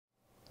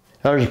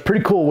There's a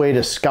pretty cool way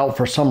to scout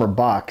for summer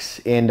bucks,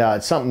 and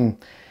it's something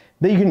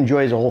that you can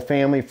enjoy as a whole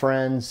family,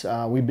 friends.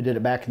 We did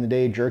it back in the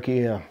day,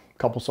 jerky, a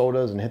couple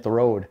sodas, and hit the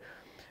road.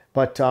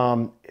 But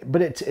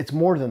it's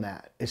more than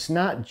that. It's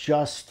not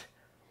just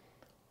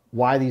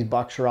why these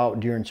bucks are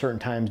out during certain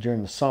times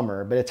during the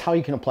summer, but it's how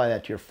you can apply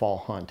that to your fall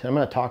hunt. And I'm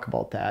going to talk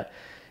about that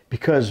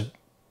because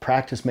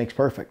practice makes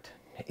perfect.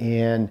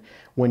 And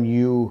when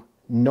you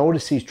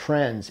notice these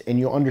trends and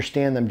you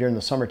understand them during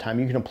the summertime,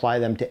 you can apply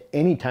them to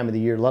any time of the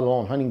year, let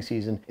alone hunting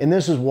season. And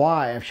this is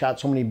why I've shot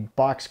so many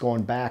bucks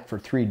going back for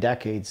 3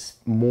 decades,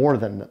 more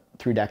than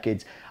 3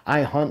 decades.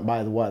 I hunt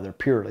by the weather,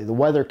 purely. The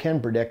weather can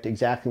predict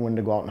exactly when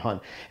to go out and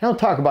hunt. And I'll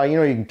talk about,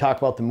 you can talk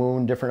about the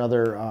moon, different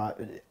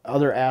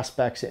other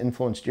aspects that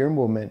influence deer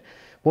movement.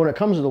 But when it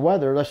comes to the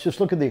weather, let's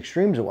just look at the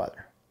extremes of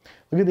weather.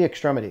 Look at the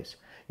extremities.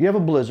 You have a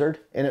blizzard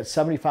and it's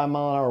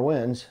 75-mile-an-hour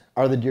winds.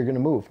 Are the deer going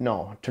to move?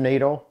 No.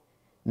 Tornado?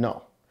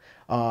 No.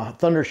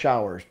 Thunder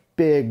showers,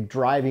 big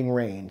driving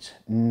rains?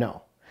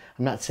 No.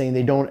 I'm not saying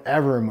they don't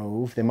ever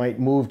move. They might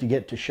move to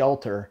get to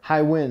shelter.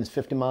 High winds,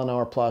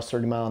 50-mile-an-hour plus,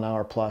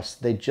 30-mile-an-hour plus.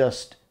 They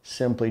just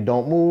simply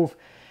don't move.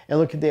 And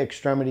look at the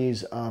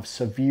extremities of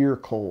severe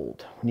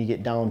cold. When you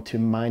get down to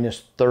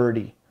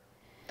 -30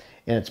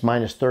 and it's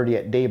 -30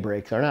 at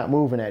daybreak, they're not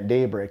moving at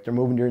daybreak. They're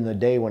moving during the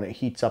day when it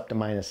heats up to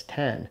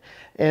 -10.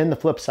 And the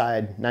flip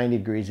side, 90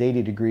 degrees,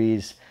 80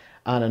 degrees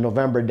on a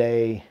November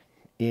day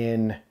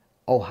in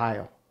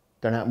Ohio.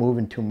 They're not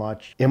moving too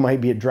much. It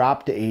might be a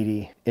drop to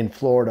 80 in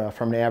Florida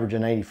from an average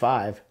of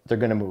 95. They're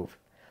going to move.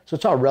 So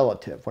it's all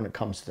relative when it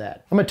comes to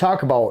that. I'm going to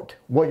talk about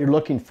what you're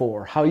looking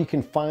for, how you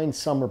can find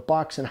summer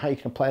bucks, and how you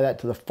can apply that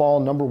to the fall.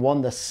 Number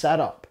one, the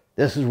setup.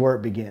 This is where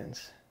it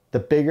begins. The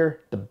bigger,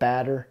 the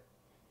badder,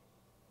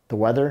 the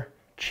weather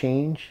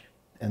change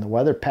and the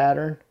weather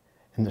pattern,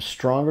 and the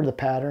stronger the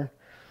pattern,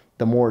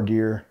 the more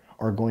deer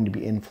are going to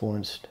be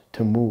influenced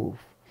to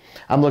move.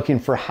 I'm looking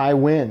for high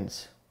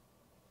winds,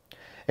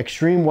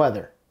 extreme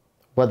weather,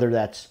 whether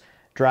that's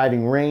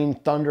driving rain,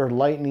 thunder,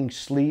 lightning,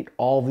 sleet,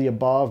 all of the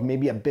above,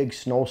 maybe a big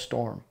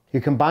snowstorm.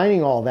 You're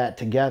combining all that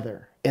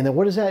together. And then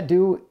what does that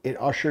do? It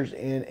ushers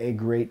in a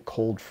great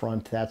cold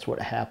front. That's what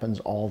happens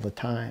all the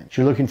time.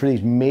 So you're looking for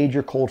these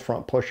major cold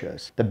front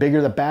pushes. The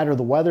bigger the badder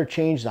the weather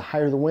change, the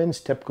higher the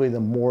winds, typically the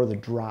more the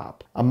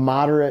drop. A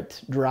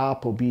moderate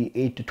drop will be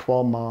 8 to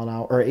 12 mile an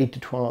hour, or 8 to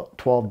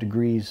 12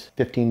 degrees,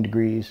 15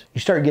 degrees.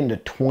 You start getting to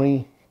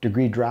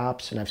 20-degree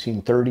drops, and I've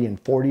seen 30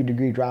 and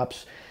 40-degree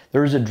drops.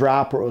 There was a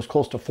drop where it was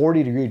close to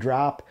 40-degree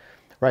drop,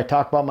 where I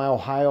talk about my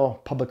Ohio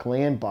public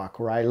land buck,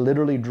 where I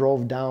literally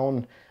drove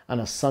down on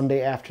a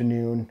Sunday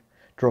afternoon,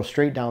 drove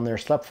straight down there,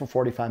 slept for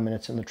 45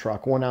 minutes in the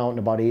truck, went out and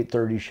about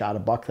 8:30 shot a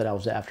buck that I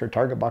was after, a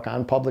target buck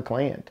on public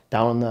land,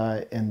 down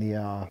in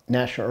the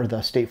national or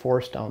the state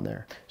forest down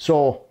there.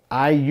 So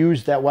I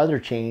used that weather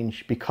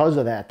change because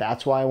of that.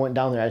 That's why I went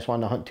down there. I just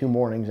wanted to hunt 2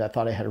 mornings. I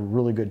thought I had a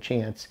really good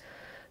chance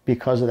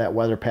because of that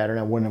weather pattern.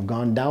 I wouldn't have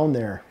gone down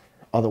there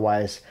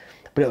otherwise.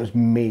 But it was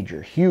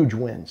major, huge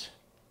winds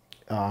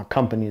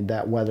accompanied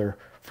that weather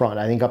front.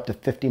 I think up to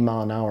 50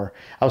 mile an hour.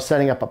 I was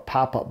setting up a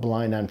pop-up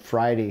blind on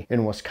Friday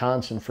in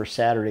Wisconsin for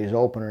Saturday's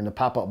opener, and the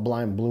pop-up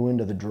blind blew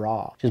into the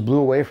draw. Just blew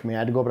away from me. I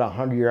had to go about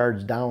 100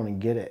 yards down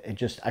and get it.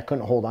 I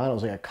couldn't hold on. It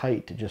was like a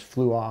kite. It just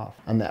flew off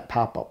on that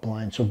pop-up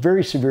blind. So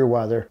very severe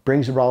weather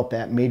brings about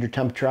that major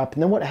temperature up.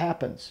 And then what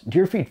happens?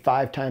 Deer feed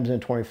 5 times in a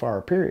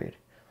 24-hour period.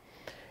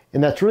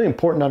 And that's really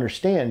important to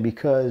understand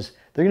because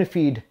they're going to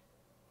feed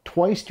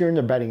twice during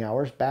their bedding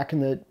hours. Back in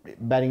the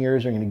bedding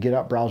areas, they're going to get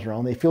up, browse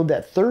around. They feed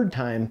that 3rd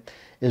time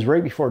is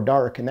right before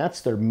dark, and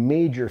that's their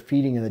major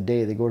feeding of the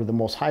day. They go to the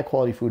most high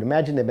quality food.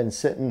 Imagine they've been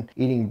sitting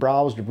eating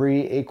browse,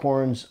 debris,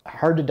 acorns,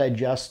 hard to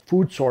digest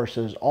food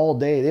sources all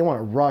day. They want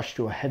to rush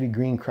to a heavy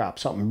green crop,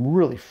 something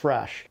really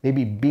fresh,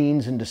 maybe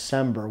beans in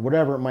December,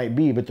 whatever it might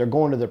be, but they're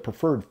going to their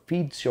preferred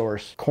feed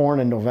source,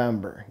 corn in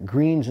November,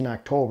 greens in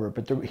October,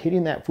 but they're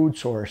hitting that food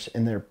source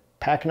and they're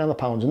packing on the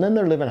pounds, and then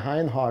they're living high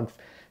in the hog,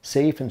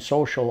 safe and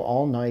social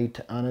all night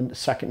on a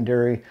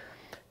secondary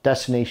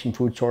destination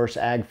food source,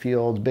 ag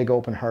fields, big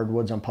open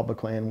hardwoods on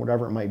public land,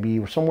 whatever it might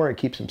be, somewhere it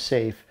keeps them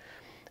safe.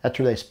 That's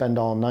where they spend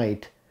all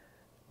night.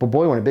 But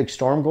boy, when a big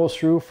storm goes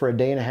through for a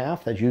day and a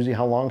half, that's usually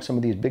how long some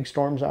of these big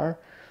storms are,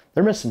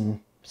 they're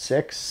missing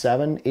 6,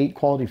 7, 8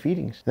 quality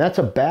feedings. And that's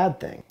a bad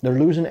thing. They're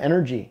losing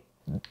energy.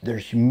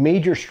 There's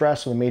major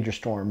stress with a major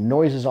storm,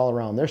 noises all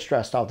around. They're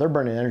stressed out. They're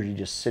burning energy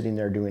just sitting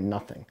there doing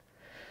nothing.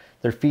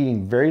 They're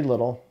feeding very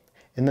little.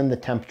 And then the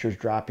temperature's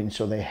dropping,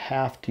 so they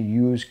have to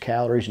use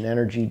calories and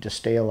energy to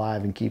stay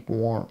alive and keep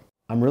warm.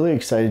 I'm really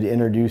excited to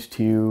introduce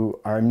to you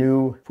our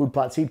new food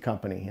plot seed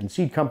company, and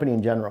seed company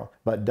in general,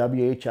 but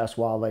WHS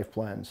Wildlife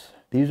Blends.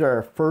 These are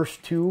our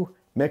first 2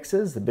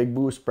 mixes, the Big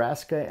Boost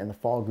Brassica and the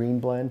Fall Green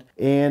Blend.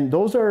 And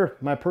those are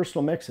my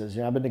personal mixes.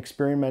 I've been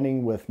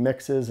experimenting with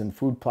mixes and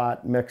food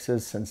plot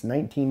mixes since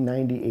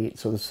 1998,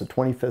 so this is the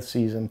 25th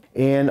season.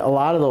 And a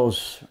lot of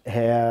those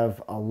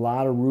have a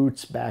lot of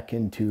roots back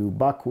into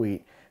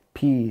buckwheat,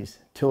 peas,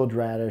 tillage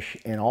radish,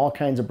 and all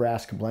kinds of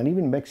brassica blend,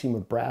 even mixing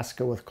with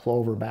brassica with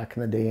clover back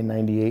in the day in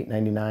 98,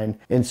 99.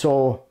 And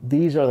so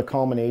these are the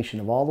culmination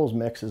of all those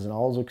mixes and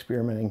all those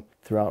experimenting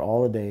throughout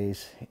all the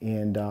days,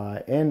 and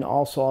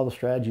also all the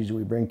strategies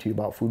we bring to you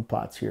about food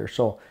plots here.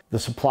 So the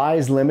supply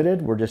is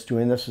limited. We're just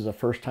doing this as a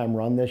first time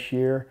run this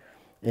year,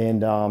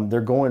 and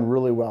they're going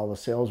really well. The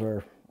sales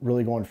are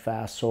really going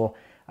fast. So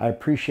I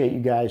appreciate you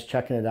guys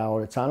checking it out.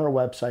 It's on our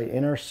website,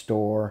 in our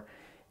store,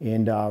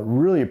 and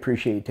really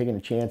appreciate you taking a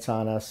chance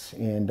on us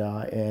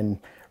and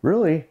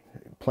really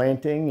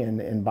planting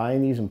and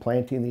buying these and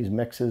planting these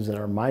mixes that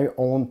are my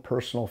own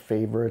personal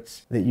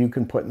favorites that you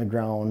can put in the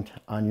ground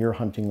on your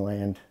hunting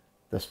land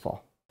this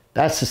fall.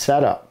 That's the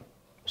setup.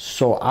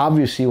 So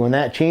obviously when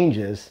that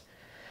changes,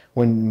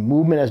 when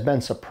movement has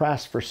been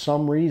suppressed for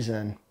some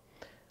reason,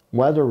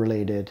 weather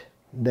related,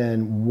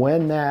 then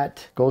when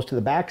that goes to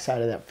the back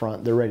side of that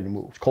front, they're ready to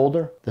move. It's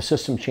colder, the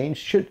system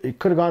changed. It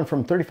could have gone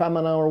from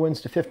 35-mile-an-hour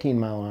winds to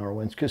 15-mile-an-hour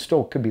winds, because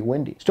still could be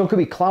windy, still could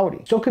be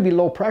cloudy, still could be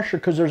low pressure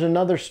because there's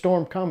another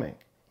storm coming.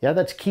 Yeah,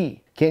 that's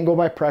key. Can't go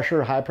by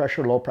pressure, high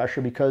pressure, low pressure,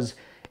 because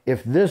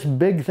if this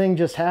big thing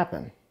just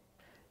happened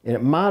and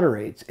it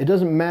moderates, it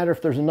doesn't matter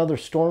if there's another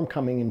storm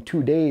coming in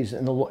 2 days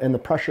and the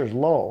pressure is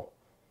low.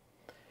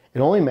 It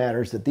only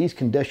matters that these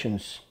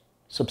conditions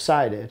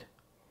subsided,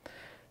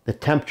 the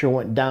temperature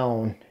went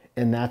down,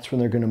 and that's when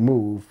they're going to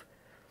move.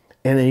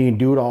 And then you can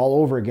do it all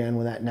over again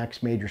when that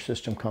next major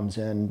system comes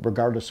in,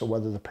 regardless of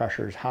whether the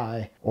pressure is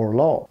high or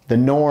low. The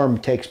norm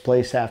takes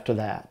place after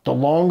that. The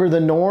longer the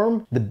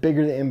norm, the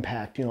bigger the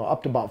impact, you know,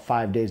 up to about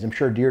 5 days. I'm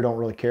sure deer don't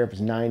really care if it's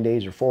 9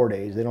 days or 4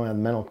 days. They don't have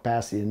the mental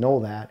capacity to know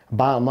that.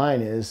 Bottom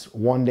line is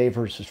 1 day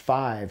versus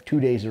 5, 2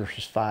 days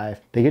versus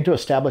 5. They get to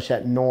establish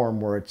that norm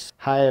where it's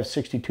high of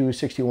 62,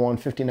 61,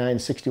 59,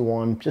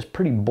 61, just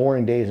pretty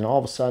boring days. And all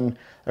of a sudden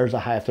there's a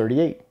high of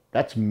 38.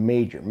 That's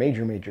major,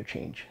 major, major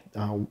change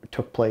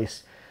took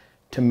place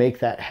to make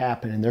that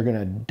happen, and they're going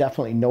to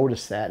definitely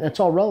notice that. And it's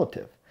all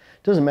relative.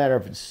 It doesn't matter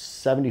if it's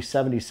 70,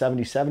 70,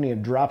 70, 70, and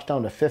it drops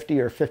down to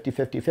 50, or 50,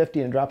 50, 50,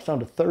 and it drops down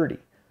to 30.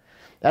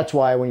 That's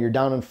why when you're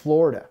down in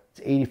Florida,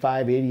 it's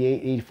 85,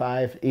 88,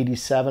 85,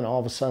 87, all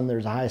of a sudden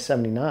there's a high of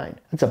 79.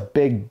 That's a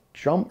big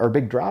jump or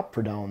big drop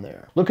for down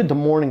there. Look at the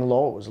morning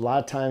lows. A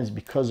lot of times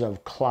because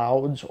of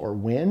clouds or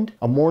wind,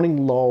 a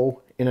morning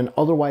low in an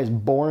otherwise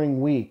boring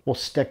week will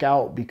stick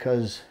out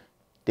because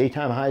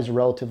daytime highs are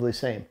relatively the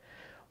same.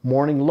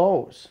 Morning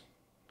lows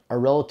are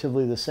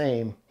relatively the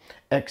same,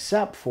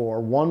 except for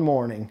one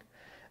morning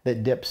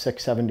that dips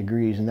 6, 7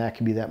 degrees, and that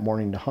could be that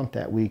morning to hunt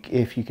that week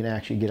if you can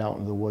actually get out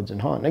into the woods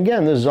and hunt. And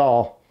again, this is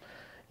all,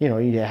 you know,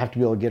 you have to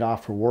be able to get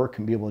off for work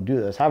and be able to do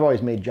this. I've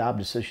always made job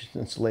decisions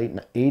since the late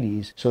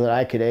 80s so that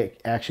I could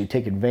actually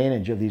take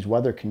advantage of these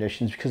weather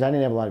conditions, because I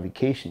didn't have a lot of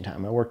vacation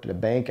time. I worked at a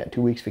bank, at 2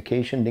 weeks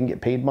vacation, didn't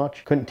get paid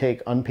much, couldn't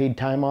take unpaid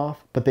time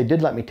off, but they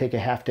did let me take a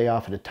half day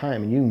off at a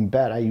time. And you can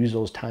bet I used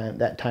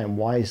that time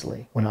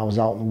wisely when I was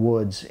out in the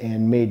woods,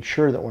 and made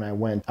sure that when I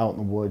went out in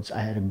the woods, I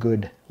had a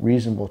good,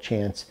 reasonable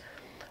chance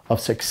of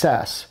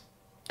success.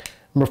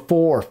 Number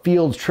 4,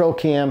 fields, trail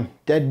cam,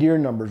 dead deer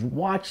numbers.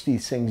 Watch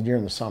these things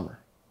during the summer.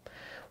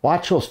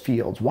 Watch those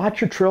fields.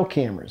 Watch your trail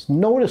cameras.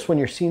 Notice when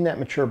you're seeing that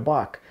mature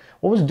buck,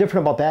 what was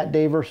different about that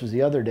day versus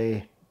the other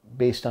day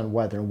based on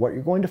weather. And what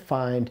you're going to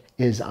find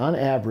is, on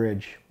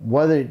average,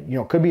 whether, you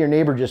know, it could be your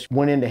neighbor just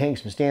went in to hang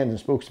some stands and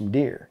spook some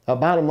deer. The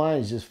bottom line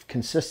is just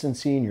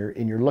consistency, and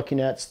you're looking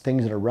at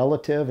things that are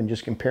relative and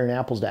just comparing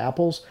apples to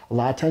apples. A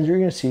lot of times you're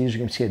going to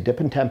see a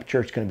dip in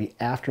temperature. It's going to be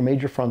after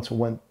major fronts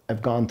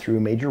have gone through,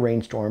 major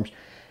rainstorms,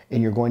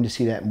 and you're going to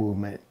see that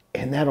movement.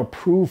 And that'll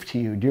prove to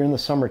you during the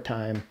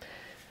summertime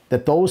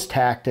that those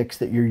tactics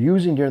that you're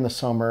using during the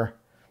summer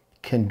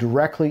can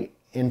directly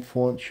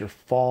influence your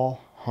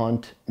fall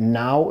hunt.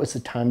 Now is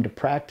the time to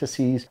practice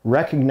these,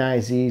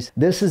 recognize these.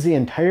 This is the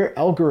entire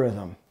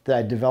algorithm that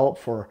I developed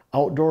for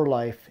Outdoor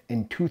Life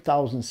in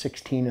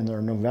 2016 in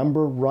their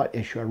November Rut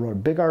issue. I wrote a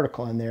big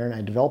article in there, and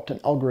I developed an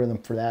algorithm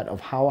for that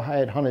of how I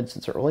had hunted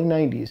since the early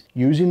 90s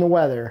using the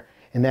weather,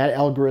 and that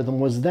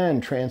algorithm was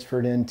then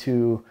transferred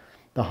into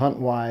the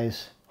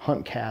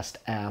HuntCast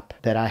app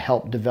that I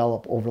helped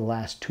develop over the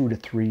last 2 to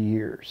 3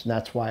 years. And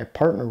that's why I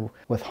partner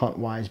with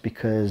HuntWise,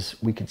 because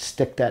we could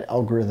stick that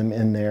algorithm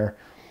in there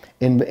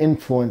and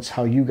influence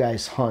how you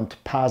guys hunt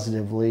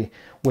positively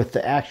with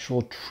the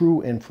actual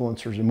true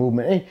influencers of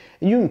movement.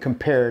 And you can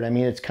compare it. I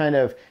mean, it's kind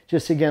of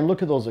just, again,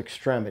 look at those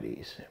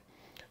extremities.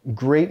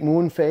 Great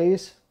moon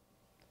phase,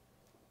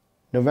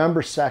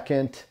 November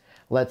 2nd,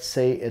 let's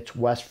say it's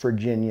West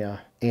Virginia,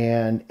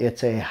 and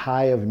it's a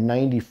high of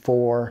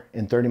 94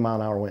 and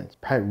 30-mile-an-hour winds.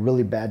 Probably a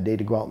really bad day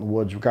to go out in the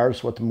woods, regardless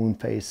of what the moon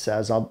phase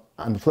says. On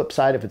the flip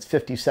side, if it's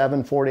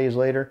 57 4 days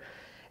later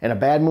and a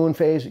bad moon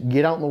phase,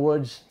 get out in the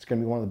woods. It's going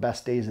to be one of the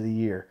best days of the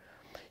year.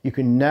 You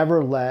can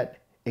never let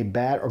a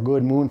bad or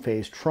good moon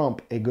phase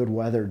trump a good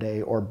weather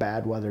day or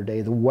bad weather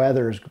day. The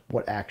weather is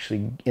what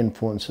actually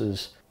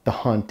influences the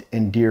hunt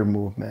and deer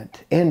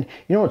movement. And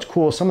you know what's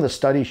cool? Some of the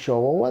studies show,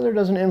 well, weather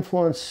doesn't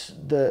influence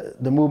the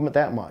movement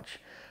that much.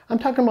 I'm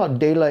talking about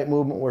daylight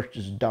movement where it's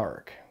just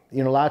dark.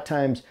 You know, a lot of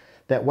times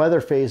That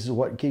weather phase is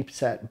what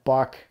keeps that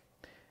buck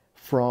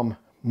from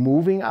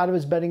moving out of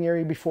his bedding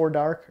area before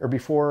dark or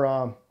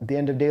before the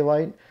end of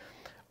daylight,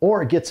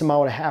 or it gets him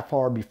out a half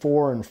hour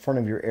before in front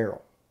of your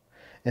arrow.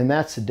 And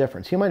that's the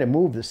difference. He might have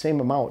moved the same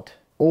amount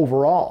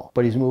overall,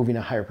 but he's moving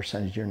a higher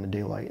percentage during the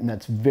daylight. And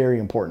that's very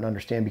important to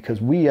understand,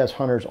 because we as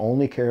hunters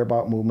only care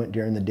about movement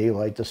during the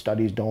daylight. The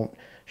studies don't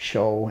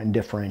show and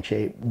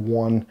differentiate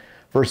one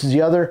versus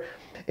the other.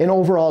 In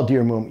overall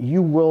deer movement,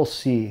 you will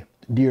see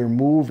deer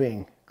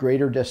moving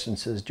greater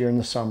distances during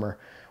the summer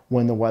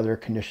when the weather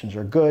conditions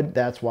are good.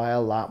 That's why a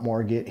lot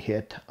more get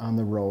hit on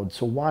the road.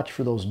 So watch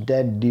for those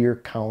dead deer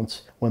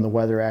counts when the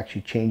weather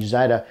actually changes.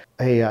 I had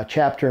a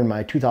chapter in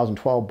my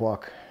 2012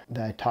 book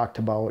that I talked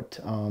about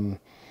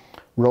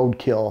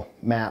roadkill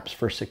maps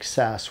for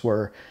success,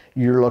 where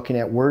you're looking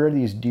at where are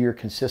these deer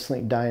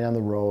consistently dying on the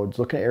roads,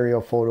 looking at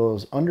aerial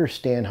photos,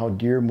 understand how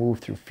deer move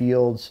through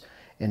fields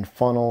and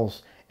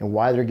funnels and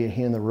why they're getting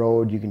hit in the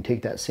road. You can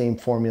take that same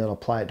formula and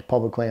apply it to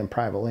public land,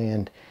 private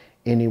land,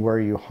 anywhere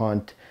you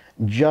hunt.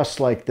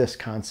 Just like this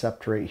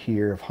concept right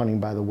here of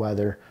hunting by the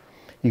weather,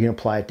 you can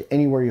apply it to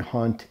anywhere you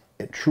hunt.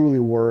 It truly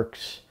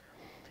works.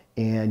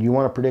 And you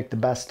want to predict the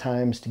best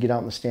times to get out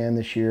in the stand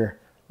this year.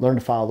 Learn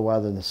to follow the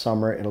weather in the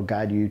summer. It'll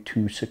guide you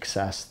to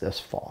success this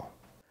fall.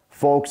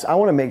 Folks, I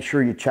want to make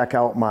sure you check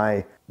out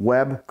my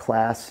web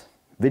class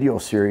video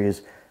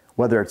series,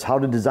 whether it's how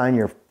to design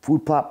your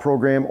food plot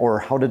program or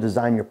how to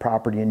design your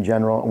property in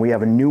general. And we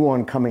have a new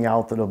one coming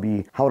out that'll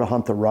be how to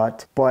hunt the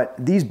rut. But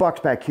these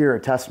bucks back here are a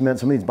testament.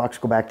 Some of these bucks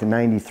go back to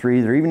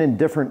 93. They're even in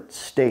different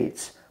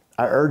states.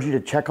 I urge you to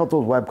check out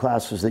those web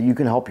classes so that you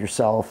can help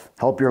yourself,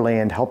 help your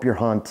land, help your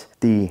hunt.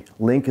 The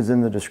link is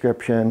in the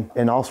description.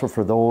 And also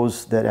for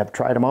those that have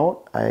tried them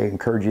out, I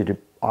encourage you to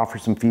offer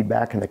some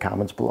feedback in the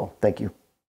comments below. Thank you.